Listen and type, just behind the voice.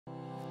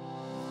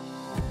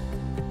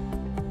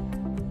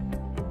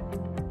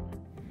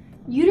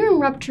Uterine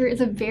rupture is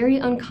a very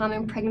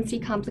uncommon pregnancy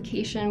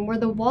complication where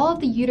the wall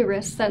of the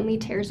uterus suddenly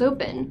tears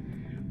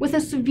open. With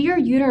a severe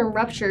uterine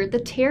rupture,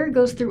 the tear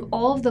goes through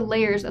all of the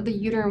layers of the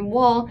uterine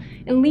wall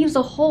and leaves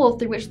a hole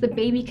through which the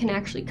baby can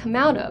actually come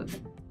out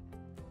of.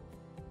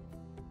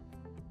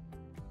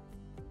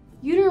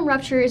 Uterine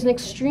rupture is an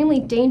extremely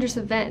dangerous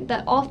event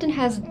that often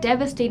has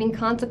devastating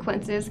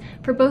consequences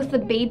for both the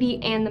baby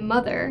and the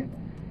mother.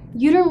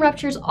 Uterine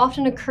ruptures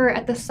often occur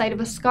at the site of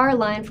a scar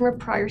line from a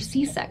prior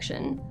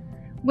C-section.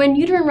 When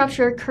uterine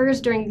rupture occurs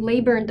during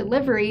labor and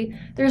delivery,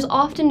 there is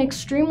often an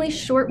extremely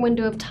short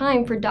window of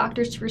time for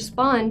doctors to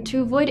respond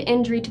to avoid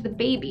injury to the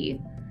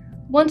baby.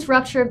 Once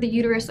rupture of the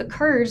uterus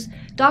occurs,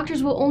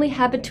 doctors will only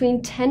have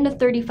between 10 to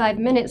 35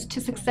 minutes to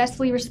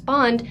successfully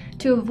respond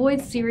to avoid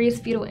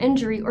serious fetal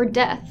injury or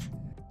death.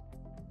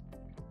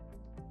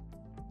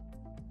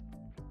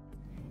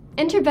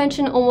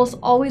 Intervention almost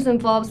always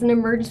involves an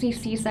emergency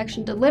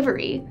C-section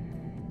delivery.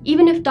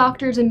 Even if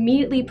doctors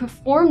immediately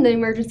perform the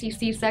emergency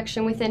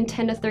C-section within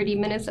 10 to 30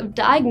 minutes of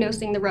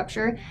diagnosing the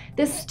rupture,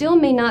 this still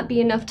may not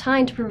be enough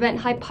time to prevent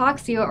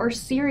hypoxia or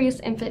serious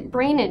infant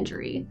brain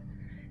injury.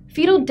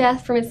 Fetal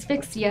death from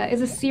asphyxia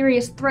is a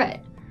serious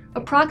threat.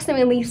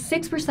 Approximately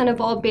 6% of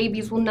all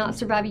babies will not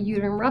survive a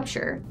uterine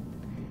rupture.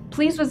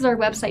 Please visit our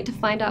website to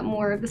find out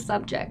more of the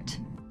subject.